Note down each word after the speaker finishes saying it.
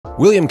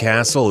William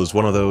Castle is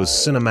one of those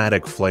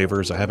cinematic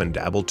flavors I haven't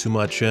dabbled too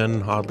much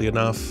in, oddly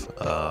enough.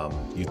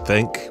 You'd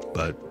think,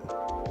 but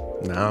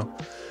no.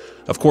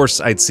 Of course,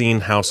 I'd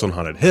seen House on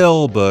Haunted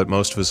Hill, but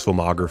most of his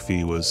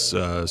filmography was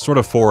sort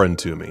of foreign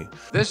to me.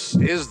 This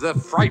is the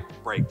Fright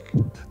Break.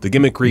 The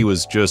gimmickry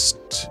was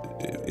just,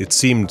 it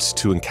seemed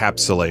to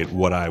encapsulate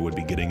what I would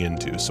be getting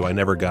into, so I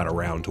never got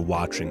around to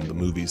watching the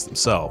movies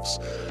themselves.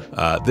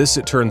 This,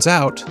 it turns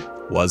out,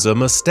 was a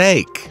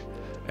mistake.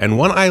 And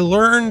one I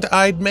learned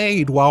I'd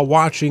made while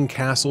watching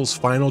Castle's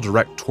final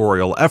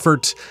directorial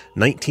effort,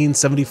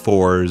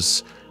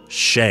 1974's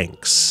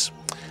Shanks.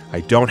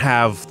 I don't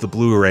have the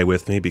Blu-ray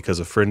with me because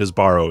a friend is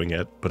borrowing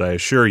it, but I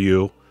assure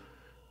you,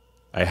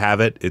 I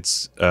have it.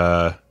 It's,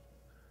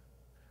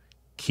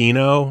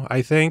 Kino,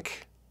 I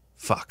think?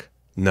 Fuck.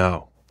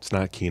 No, it's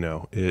not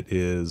Kino. It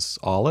is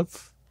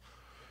Olive?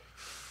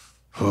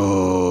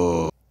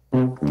 Oh.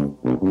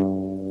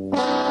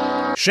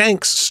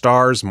 Shanks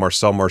stars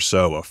Marcel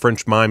Marceau, a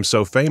French mime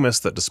so famous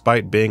that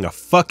despite being a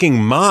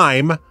fucking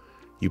mime,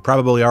 you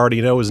probably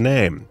already know his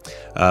name.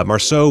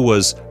 Marceau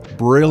was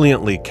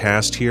brilliantly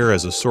cast here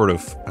as a sort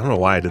of, I don't know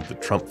why I did the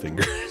Trump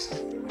fingers.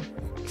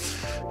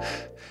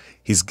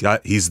 He's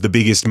the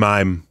biggest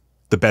mime,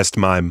 the best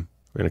mime.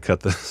 We're gonna cut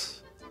this.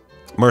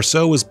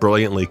 Marceau was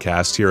brilliantly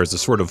cast here as a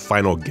sort of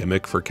final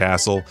gimmick for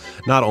Castle.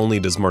 Not only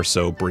does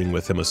Marceau bring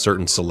with him a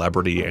certain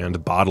celebrity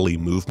and bodily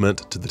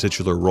movement to the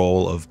titular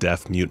role of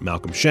deaf-mute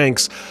Malcolm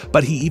Shanks,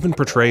 but he even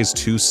portrays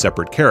two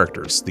separate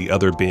characters, the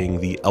other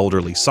being the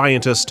elderly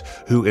scientist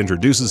who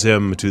introduces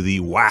him to the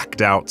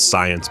whacked-out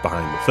science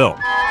behind the film.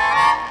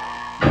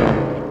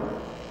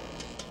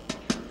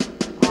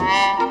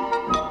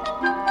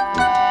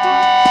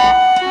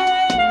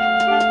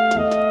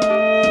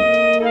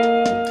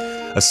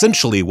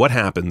 Essentially, what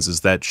happens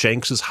is that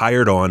Shanks is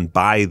hired on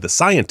by the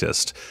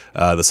scientist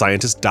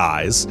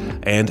dies,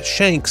 and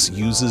Shanks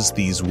uses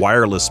these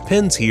wireless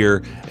pins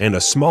here and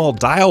a small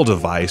dial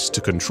device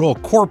to control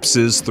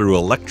corpses through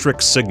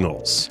electric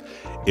signals.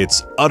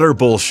 It's utter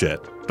bullshit,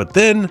 but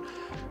then,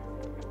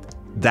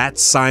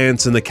 that's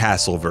science in the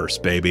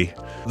Castleverse, baby.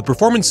 The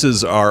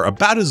performances are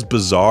about as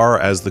bizarre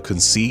as the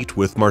conceit,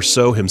 with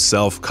Marceau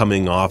himself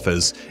coming off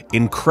as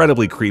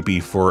incredibly creepy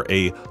for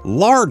a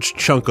large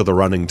chunk of the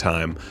running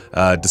time,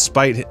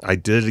 despite, I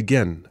did it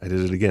again,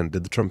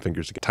 did the Trump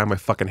fingers again, tie my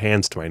fucking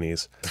hands to my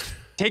knees.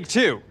 Take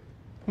two.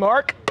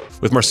 Mark?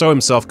 With Marceau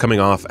himself coming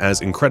off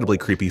as incredibly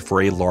creepy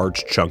for a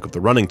large chunk of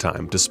the running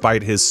time,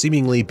 despite his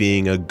seemingly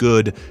being a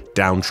good,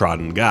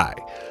 downtrodden guy.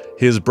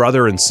 His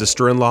brother and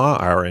sister-in-law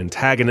are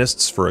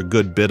antagonists for a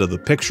good bit of the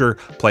picture,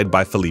 played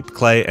by Philippe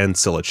Clay and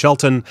Scylla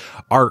Shelton,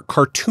 are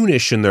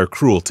cartoonish in their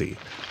cruelty.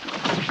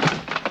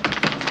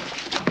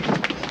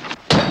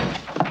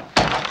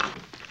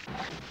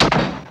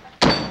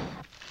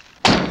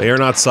 They are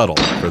not subtle,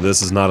 for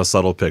this is not a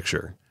subtle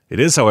picture. It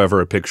is,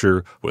 however, a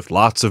picture with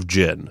lots of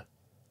gin.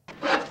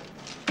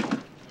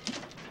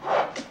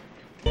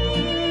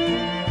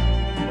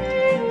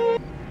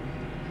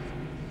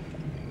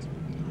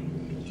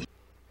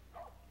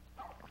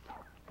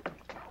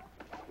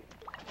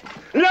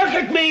 Look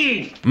at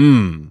me!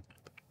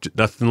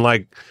 Nothing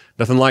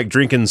like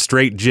drinking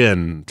straight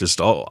gin, just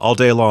all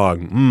day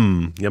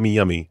long. Yummy,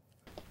 yummy.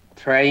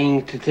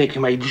 Trying to take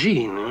my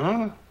gene,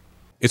 huh?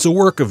 It's a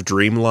work of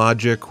dream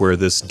logic where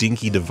this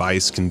dinky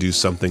device can do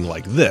something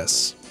like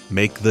this,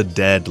 make the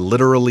dead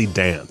literally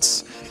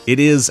dance. It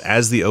is,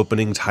 as the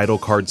opening title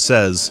card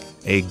says,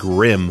 a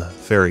grim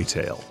fairy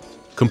tale.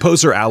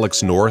 Composer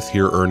Alex North,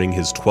 here earning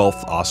his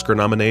 12th Oscar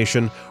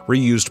nomination,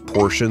 reused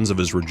portions of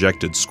his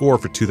rejected score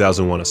for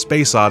 2001: A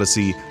Space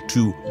Odyssey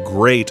to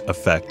great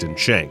effect in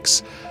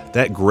Shanks.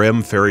 That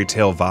grim fairy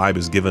tale vibe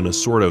is given a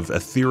sort of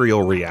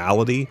ethereal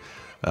reality,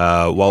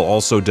 while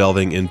also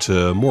delving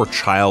into more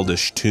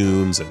childish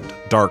tunes and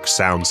dark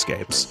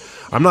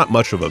soundscapes. I'm not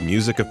much of a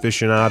music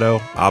aficionado,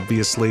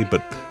 obviously,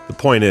 but the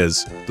point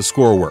is, the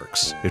score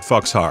works. It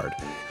fucks hard.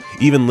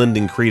 Even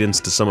lending credence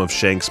to some of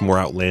Shanks' more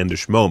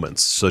outlandish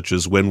moments, such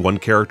as when one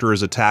character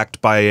is attacked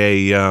by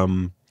a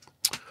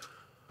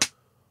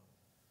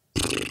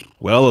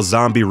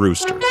zombie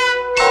rooster.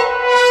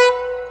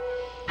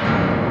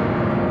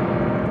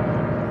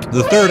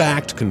 The third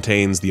act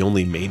contains the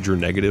only major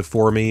negative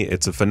for me.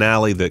 It's a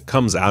finale that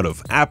comes out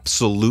of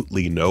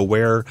absolutely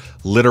nowhere,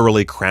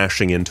 literally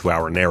crashing into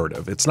our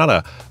narrative. It's not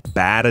a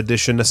bad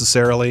addition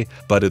necessarily,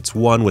 but it's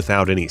one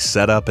without any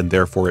setup, and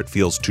therefore it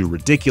feels too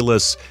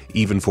ridiculous,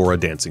 even for a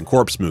dancing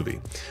corpse movie.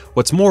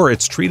 What's more,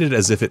 it's treated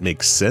as if it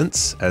makes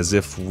sense, as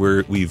if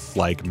we've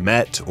like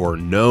met or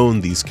known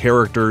these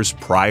characters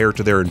prior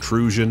to their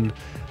intrusion.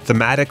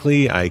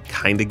 Thematically, I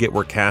kinda get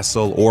where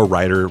Castle or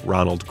writer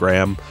Ronald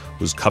Graham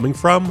was coming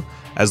from.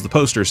 As the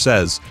poster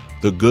says,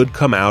 the good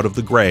come out of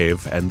the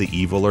grave and the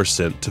evil are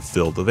sent to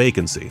fill the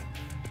vacancy.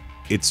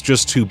 It's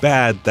just too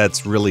bad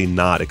that's really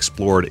not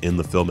explored in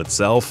the film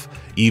itself,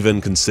 even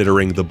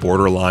considering the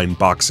borderline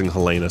Boxing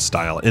Helena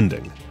style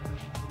ending.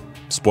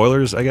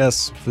 Spoilers, I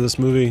guess, for this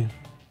movie?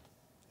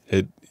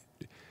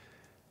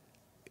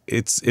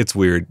 It's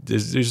weird.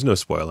 There's no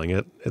spoiling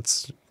it.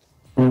 It's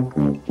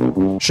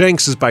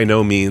Shanks is by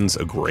no means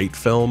a great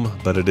film,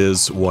 but it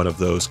is one of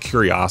those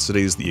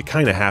curiosities that you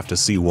kind of have to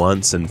see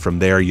once, and from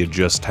there you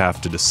just have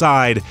to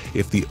decide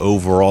if the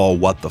overall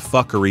what the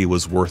fuckery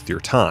was worth your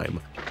time.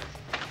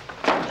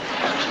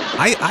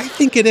 I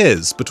think it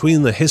is.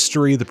 Between the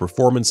history, the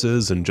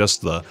performances, and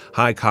just the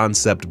high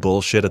concept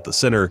bullshit at the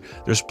center,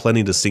 there's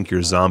plenty to sink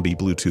your zombie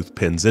Bluetooth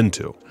pins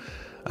into.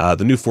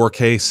 The new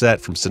 4K set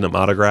from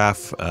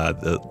Cinematograph,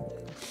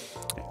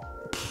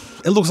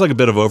 it looks like a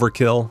bit of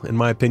overkill, in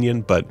my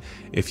opinion, but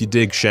if you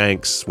dig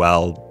Shanks,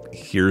 well,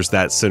 here's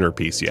that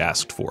centerpiece you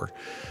asked for.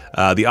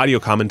 The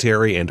audio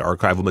commentary and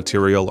archival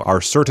material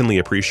are certainly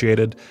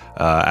appreciated,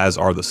 as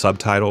are the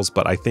subtitles,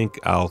 but I think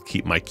I'll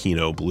keep my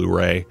Kino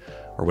Blu-ray,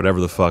 or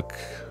wherever the fuck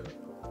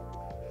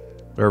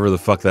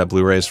that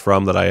Blu-ray is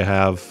from that I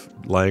have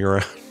lying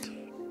around.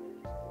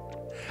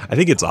 I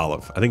think it's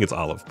Olive.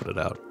 Put it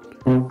out.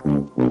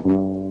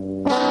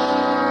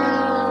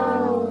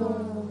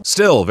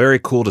 Still, very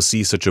cool to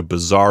see such a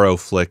bizarro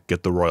flick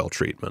get the royal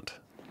treatment.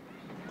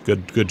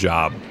 Good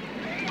job,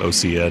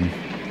 OCN.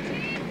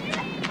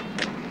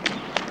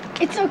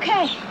 It's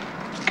okay.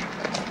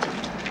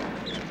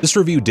 This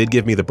review did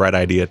give me the bright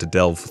idea to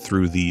delve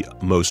through the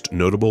most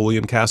notable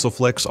William Castle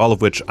flicks, all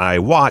of which I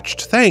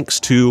watched thanks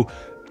to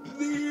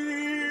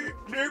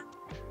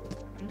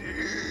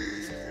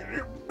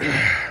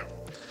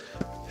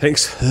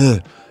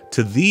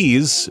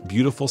these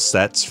beautiful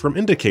sets from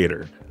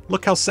Indicator.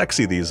 Look how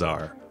sexy these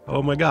are.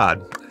 Oh my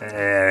god.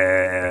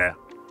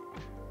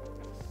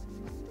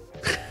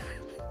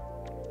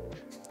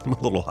 I'm a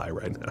little high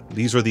right now.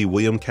 These are the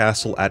William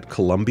Castle at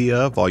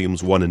Columbia,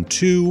 volumes 1 and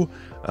 2.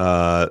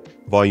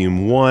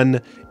 Volume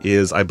 1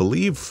 is, I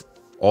believe,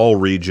 all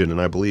region,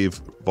 and I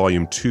believe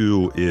volume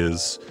 2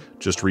 is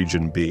just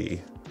region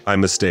B.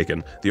 I'm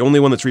mistaken. The only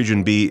one that's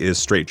region B is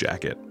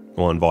Strait-Jacket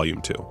on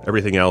volume 2.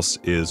 Everything else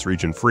is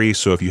region free,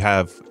 so if you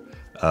have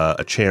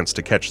a chance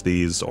to catch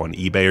these on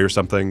eBay or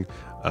something,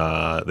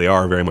 they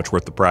are very much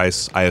worth the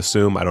price, I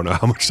assume. I don't know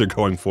how much they're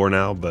going for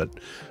now, but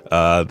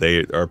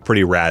they are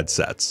pretty rad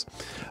sets.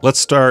 Let's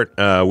start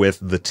with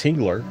the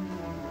Tingler.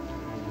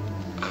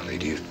 Ollie,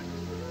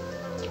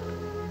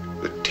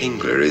 the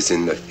Tingler is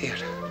in the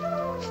theater.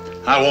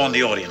 I warn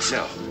the audience.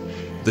 No.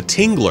 The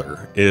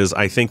Tingler is,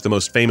 I think, the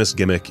most famous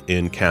gimmick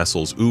in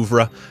Castle's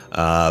oeuvre,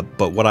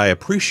 but what I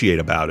appreciate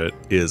about it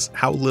is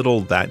how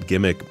little that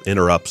gimmick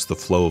interrupts the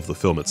flow of the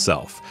film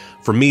itself.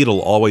 For me,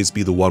 it'll always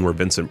be the one where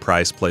Vincent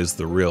Price plays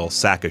the real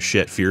sack of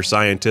shit fear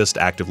scientist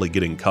actively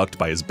getting cucked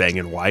by his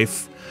banging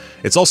wife.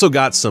 It's also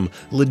got some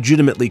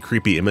legitimately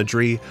creepy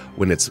imagery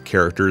when its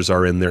characters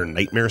are in their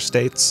nightmare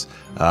states.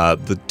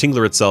 The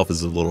Tingler itself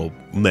is a little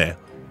meh,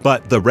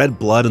 but the red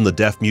blood and the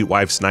deaf-mute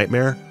wife's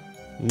nightmare?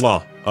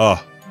 Mwah.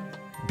 Oh.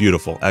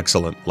 Beautiful,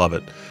 excellent, love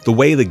it. The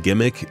way the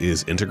gimmick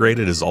is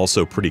integrated is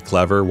also pretty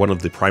clever. One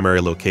of the primary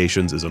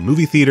locations is a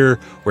movie theater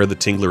where the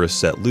Tingler is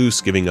set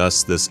loose, giving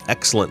us this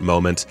excellent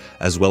moment,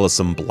 as well as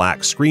some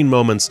black screen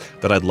moments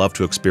that I'd love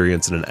to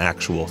experience in an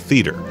actual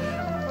theater.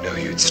 No,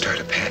 you'd start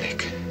a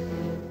panic.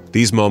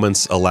 These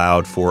moments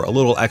allowed for a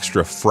little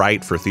extra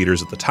fright for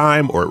theaters at the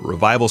time or at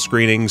revival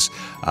screenings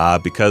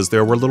because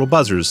there were little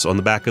buzzers on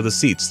the back of the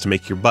seats to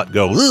make your butt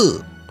go,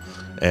 ugh!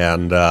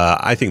 And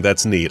I think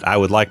that's neat. I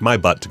would like my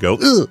butt to go,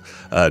 ugh,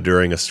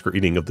 during a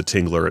screening of the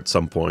Tingler at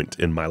some point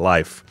in my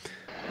life.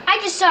 I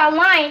just saw a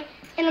lion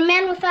and a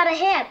man without a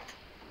head.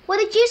 What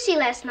did you see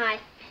last night?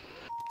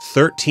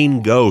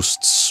 13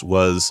 Ghosts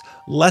was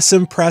less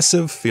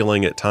impressive,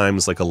 feeling at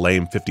times like a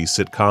lame 50s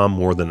sitcom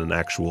more than an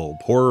actual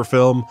horror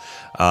film.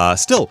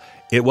 Still,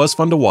 it was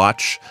fun to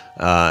watch,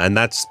 and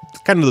that's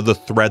kind of the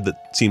thread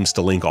that seems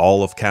to link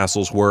all of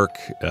Castle's work.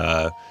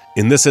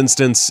 In this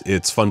instance,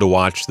 it's fun to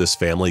watch this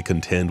family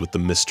contend with the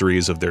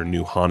mysteries of their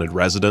new haunted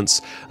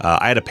residence.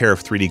 I had a pair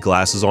of 3D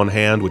glasses on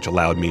hand, which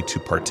allowed me to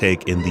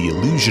partake in the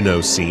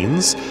Illusiono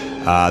scenes.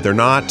 They're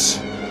not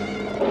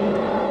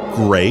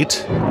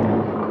great.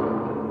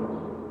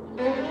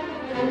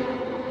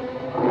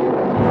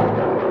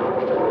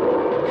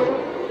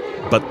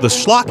 But the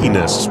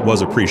schlockiness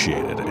was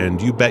appreciated, and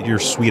you bet your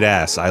sweet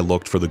ass I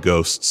looked for the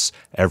ghosts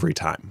every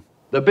time.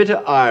 The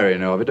bitter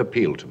irony of it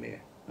appealed to me,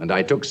 and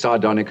I took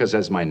Sardonicus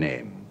as my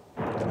name.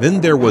 Then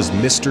there was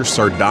Mr.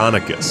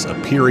 Sardonicus, a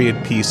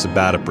period piece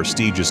about a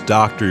prestigious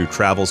doctor who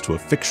travels to a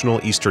fictional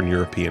Eastern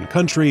European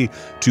country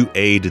to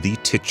aid the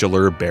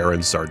titular Baron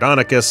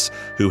Sardonicus,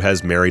 who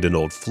has married an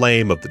old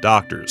flame of the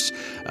doctor's.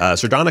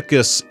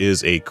 Sardonicus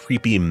is a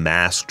creepy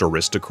masked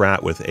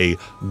aristocrat with a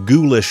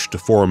ghoulish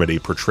deformity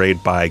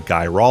portrayed by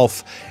Guy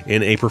Rolfe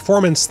in a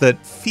performance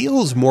that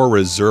feels more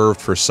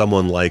reserved for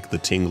someone like the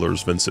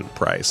Tingler's Vincent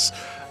Price.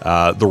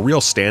 The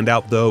real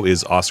standout, though,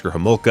 is Oscar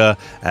Homolka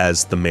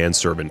as the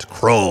manservant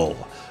Kroll.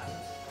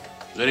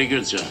 Very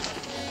good, sir.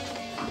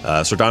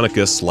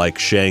 Sardonicus, like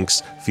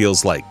Shanks,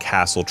 feels like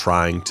Castle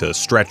trying to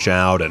stretch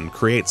out and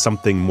create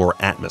something more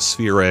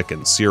atmospheric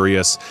and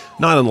serious,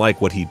 not unlike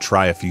what he'd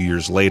try a few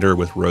years later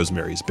with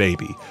Rosemary's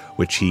Baby,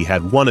 which he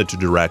had wanted to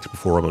direct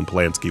before Roman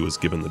Polanski was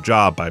given the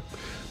job by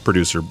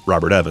producer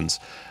Robert Evans.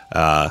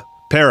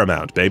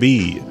 Paramount,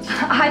 baby.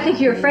 I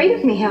think you're afraid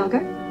of me, Helga.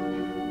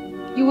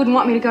 You wouldn't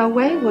want me to go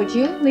away, would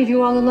you? Leave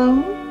you all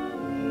alone?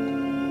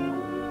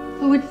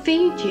 Who would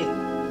feed you?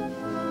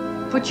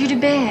 Put you to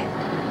bed?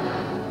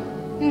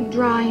 You'd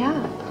dry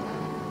up.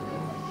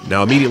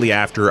 Now, immediately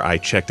after, I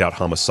checked out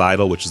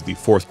Homicidal, which is the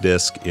 4th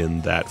disc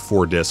in that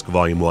 4-disc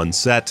Volume 1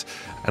 set.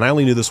 And I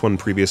only knew this one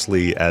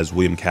previously as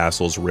William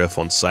Castle's riff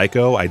on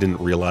Psycho. I didn't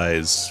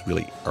realize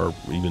really or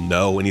even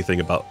know anything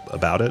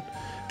about it.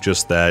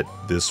 Just that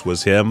this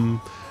was him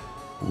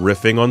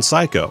riffing on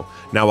Psycho.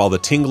 Now, while The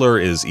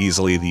Tingler is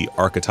easily the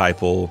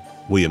archetypal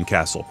William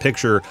Castle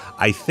picture,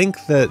 I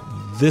think that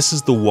this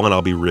is the one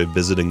I'll be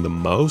revisiting the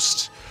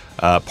most.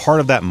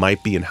 Part of that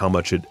might be in how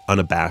much it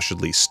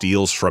unabashedly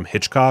steals from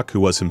Hitchcock, who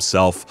was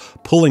himself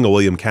pulling a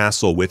William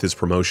Castle with his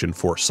promotion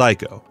for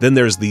Psycho. Then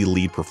there's the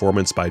lead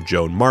performance by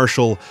Joan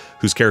Marshall,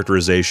 whose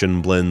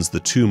characterization blends the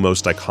 2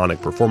 most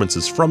iconic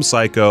performances from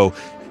Psycho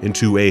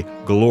into a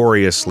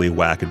gloriously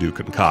wackadoo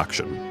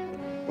concoction.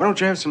 Why don't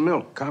you have some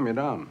milk? Calm you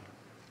down.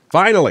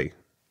 Finally,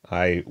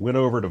 I went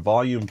over to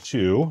Volume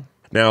 2.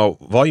 Now,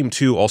 Volume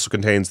 2 also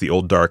contains The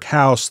Old Dark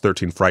House,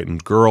 13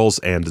 Frightened Girls,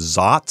 and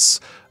Zots.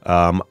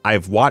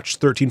 I've watched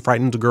 13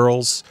 Frightened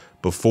Girls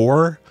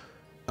before.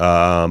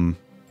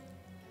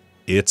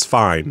 It's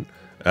fine.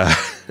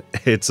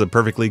 It's a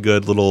perfectly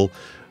good little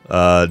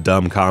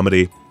dumb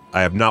comedy.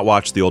 I have not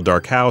watched The Old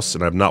Dark House,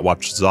 and I've not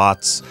watched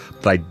Zots,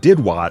 but I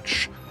did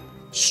watch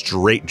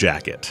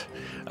Strait-Jacket,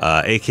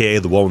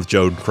 a.k.a. the one with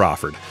Joan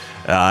Crawford.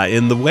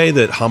 In the way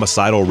that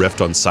Homicidal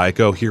riffed on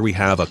Psycho, here we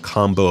have a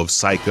combo of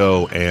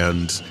Psycho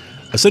and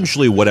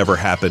essentially whatever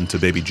happened to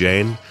Baby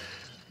Jane.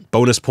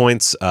 Bonus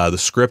points, the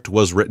script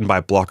was written by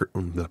I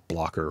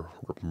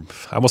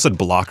almost said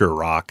Blocker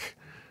Rock.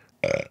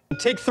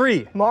 Take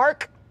 3,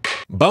 Mark.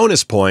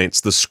 Bonus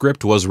points, the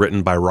script was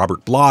written by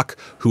Robert Bloch,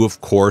 who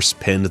of course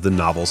penned the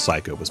novel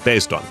Psycho was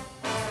based on.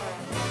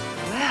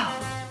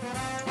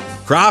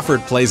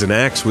 Crawford plays an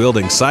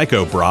axe-wielding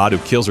psycho broad who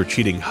kills her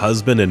cheating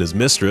husband and his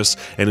mistress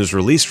and is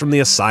released from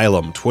the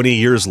asylum 20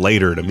 years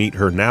later to meet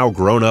her now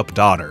grown-up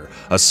daughter,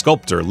 a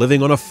sculptor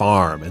living on a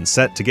farm and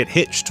set to get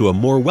hitched to a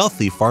more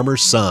wealthy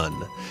farmer's son.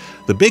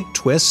 The big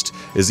twist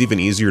is even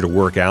easier to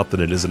work out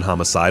than it is in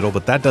Homicidal,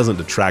 but that doesn't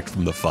detract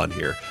from the fun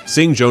here.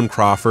 Seeing Joan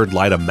Crawford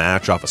light a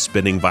match off a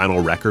spinning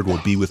vinyl record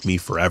will be with me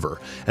forever,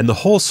 and the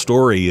whole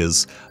story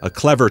is a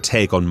clever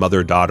take on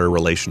mother-daughter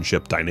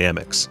relationship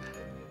dynamics.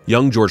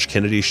 Young George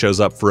Kennedy shows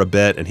up for a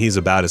bit, and he's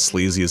about as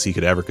sleazy as he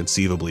could ever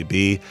conceivably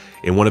be.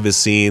 In one of his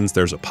scenes,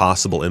 there's a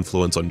possible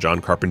influence on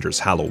John Carpenter's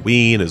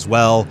Halloween as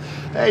well.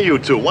 Hey, you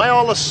two, why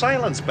all the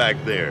silence back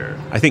there?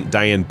 I think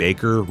Diane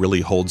Baker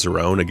really holds her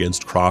own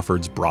against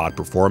Crawford's broad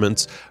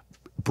performance.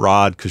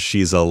 Broad because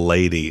she's a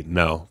lady.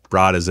 No,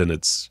 broad as in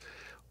it's,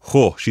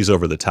 she's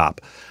over the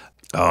top.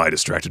 Oh, I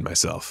distracted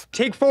myself.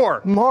 Take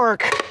 4,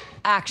 Mark.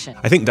 Action.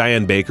 I think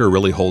Diane Baker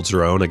really holds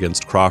her own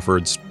against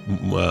Crawford's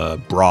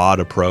broad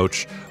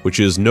approach, which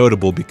is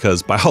notable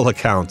because by all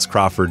accounts,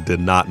 Crawford did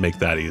not make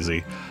that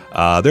easy.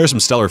 There are some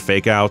stellar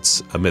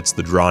fake-outs amidst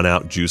the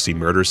drawn-out, juicy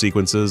murder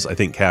sequences. I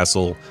think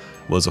Castle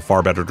was a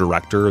far better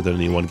director than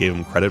anyone gave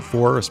him credit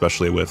for,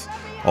 especially with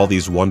all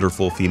these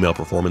wonderful female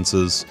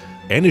performances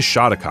and his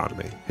shot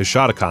economy. His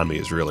shot economy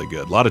is really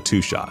good. A lot of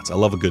 2 shots. I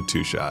love a good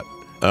 2-shot.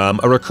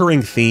 A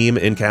recurring theme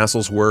in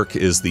Castle's work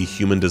is the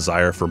human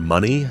desire for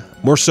money,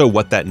 more so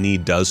what that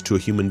need does to a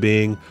human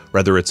being,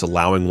 whether it's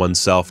allowing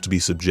oneself to be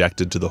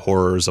subjected to the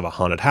horrors of a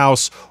haunted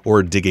house,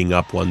 or digging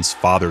up one's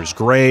father's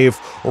grave,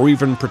 or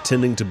even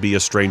pretending to be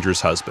a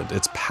stranger's husband.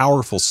 It's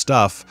powerful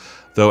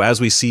stuff, though as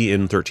we see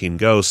in 13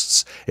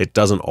 Ghosts, it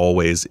doesn't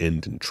always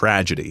end in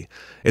tragedy.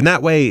 In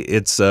that way,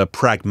 it's a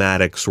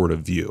pragmatic sort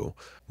of view.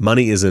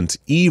 Money isn't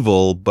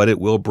evil, but it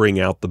will bring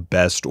out the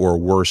best or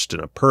worst in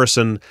a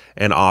person,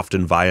 and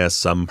often via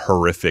some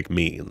horrific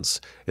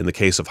means. In the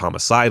case of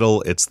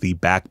Homicidal, it's the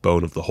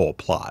backbone of the whole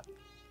plot.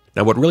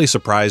 Now, what really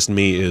surprised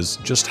me is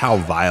just how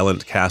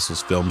violent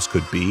Castle's films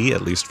could be,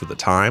 at least for the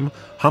time.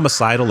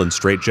 Homicidal and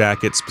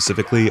Strait-Jacket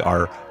specifically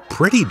are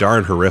pretty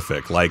darn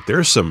horrific. Like,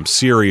 there's some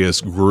serious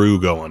grue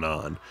going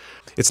on.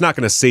 It's not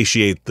going to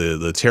satiate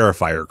the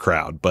Terrifier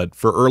crowd, but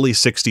for early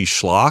 60s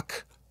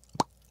schlock,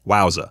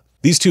 wowza.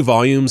 These 2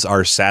 volumes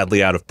are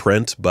sadly out of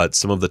print, but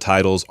some of the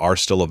titles are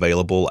still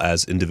available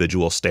as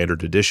individual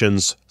standard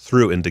editions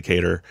through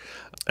Indicator.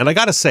 And I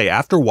gotta say,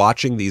 after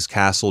watching these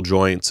Castle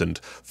joints and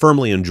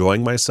firmly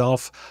enjoying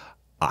myself,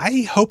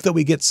 I hope that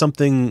we get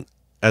something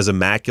as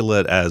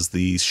immaculate as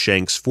the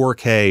Shanks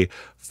 4K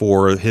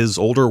for his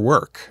older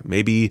work.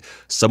 Maybe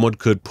someone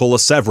could pull a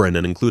Severin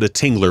and include a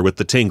Tingler with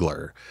the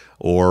Tingler.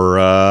 Or,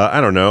 I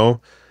don't know,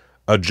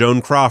 a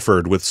Joan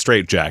Crawford with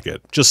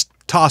Strait-Jacket. Just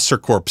toss her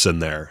corpse in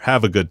there.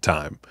 Have a good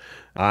time.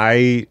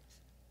 I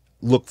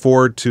look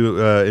forward to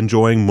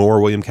enjoying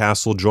more William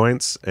Castle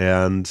joints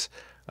and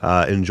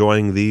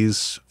enjoying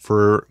these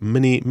for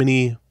many,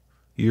 many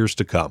years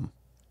to come.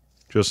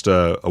 Just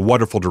a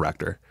wonderful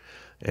director.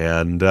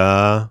 And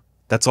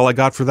that's all I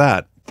got for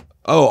that.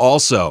 Oh,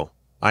 also,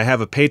 I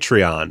have a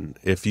Patreon.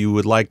 If you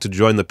would like to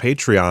join the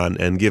Patreon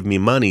and give me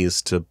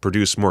monies to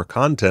produce more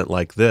content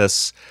like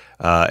this,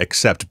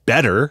 except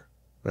better,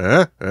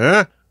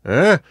 then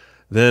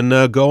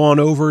go on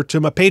over to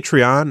my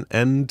Patreon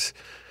and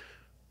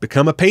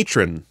become a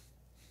patron.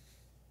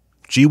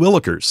 Gee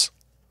Willikers.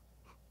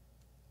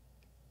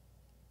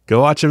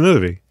 Go watch a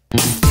movie.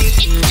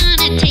 It's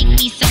gonna take